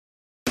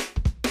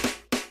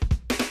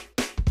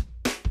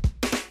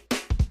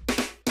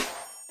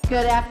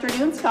Good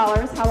afternoon,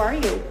 scholars. How are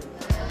you?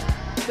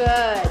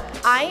 Good.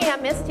 I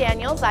am Miss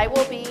Daniels. I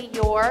will be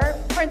your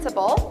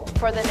principal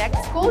for the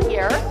next school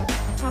year.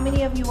 How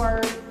many of you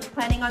are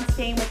planning on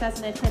staying with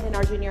us and attending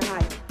our junior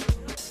high?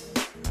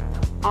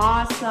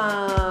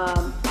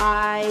 Awesome.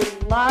 I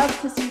love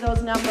to see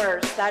those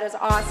numbers. That is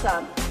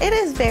awesome. It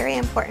is very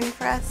important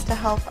for us to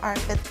help our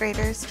fifth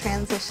graders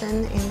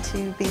transition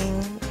into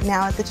being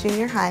now at the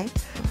junior high.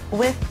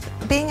 With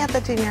being at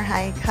the junior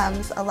high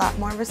comes a lot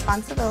more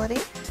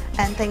responsibility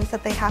and things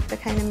that they have to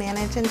kind of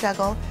manage and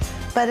juggle,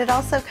 but it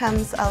also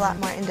comes a lot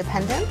more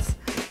independence.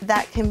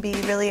 That can be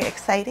really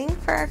exciting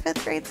for our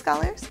fifth grade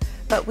scholars,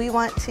 but we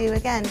want to,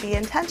 again, be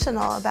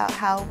intentional about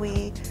how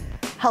we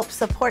help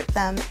support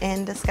them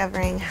in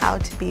discovering how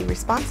to be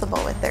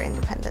responsible with their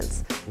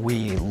independence.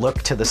 We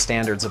look to the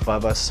standards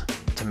above us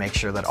to make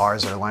sure that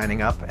ours are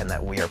lining up and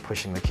that we are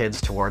pushing the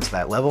kids towards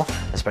that level,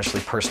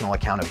 especially personal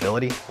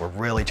accountability. We're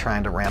really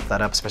trying to ramp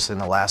that up, especially in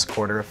the last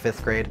quarter of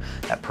fifth grade,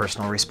 that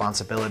personal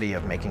responsibility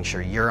of making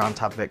sure you're on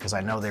top of it, because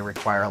I know they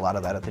require a lot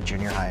of that at the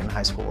junior high and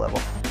high school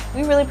level.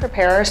 We really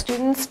prepare our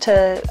students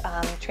to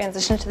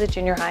transition to the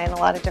junior high in a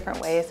lot of different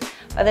ways.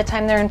 By the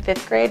time they're in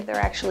fifth grade, they're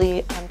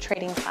actually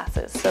trading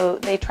classes. So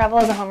they travel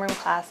as a homeroom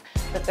class,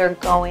 but they're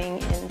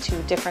going into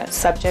different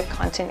subject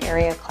content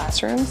area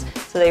classrooms.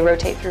 So they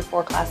rotate through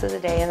 4 classes a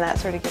day, and that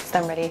sort of gets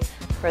them ready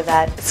for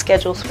that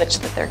schedule switch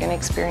that they're going to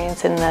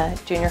experience in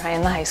the junior high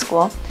and the high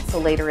school. So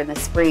later in the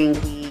spring,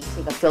 we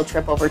take a field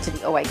trip over to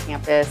the OI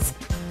campus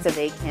so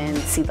they can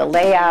see the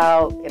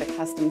layout, get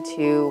accustomed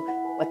to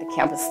what the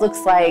campus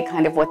looks like,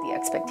 kind of what the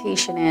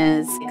expectation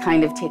is,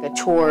 kind of take a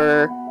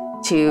tour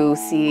to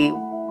see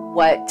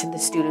what the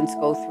students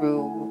go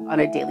through on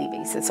a daily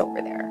basis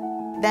over there.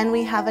 Then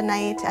we have a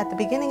night at the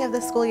beginning of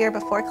the school year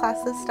before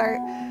classes start.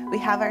 We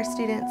have our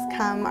students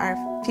come, our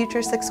future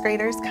 6th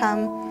graders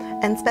come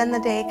and spend the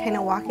day kind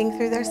of walking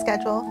through their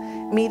schedule,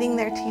 meeting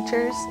their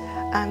teachers,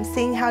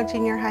 seeing how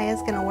junior high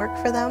is going to work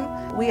for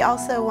them. We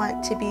also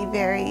want to be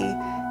very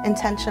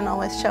intentional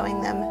with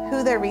showing them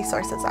who their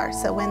resources are.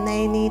 So when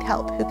they need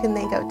help, who can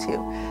they go to?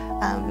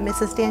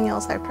 Mrs.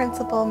 Daniels, our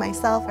principal,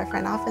 myself, our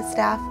front office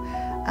staff,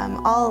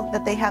 all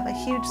that they have a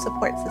huge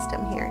support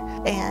system here,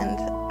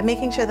 and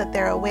making sure that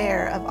they're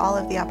aware of all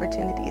of the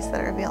opportunities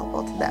that are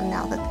available to them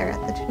now that they're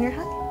at the junior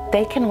high.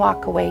 They can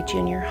walk away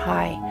junior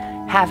high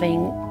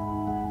having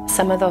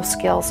some of those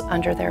skills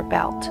under their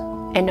belt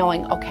and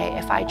knowing, okay,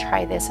 if I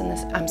try this and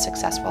I'm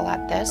successful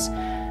at this,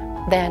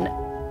 then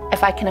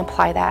if I can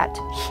apply that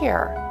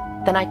here,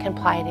 then I can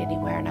apply it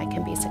anywhere and I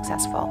can be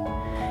successful.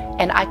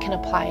 And I can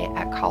apply it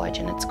at college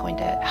and it's going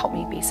to help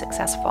me be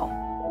successful.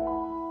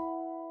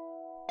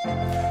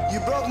 You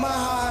broke my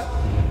heart,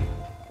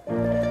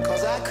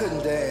 'cause I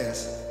couldn't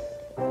dance.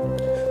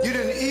 You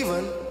didn't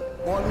even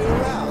want me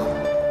around.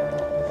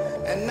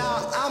 And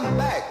now I'm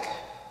back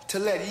to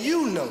let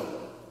you know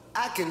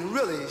I can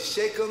really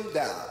shake 'em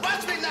down.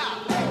 Watch me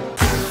now!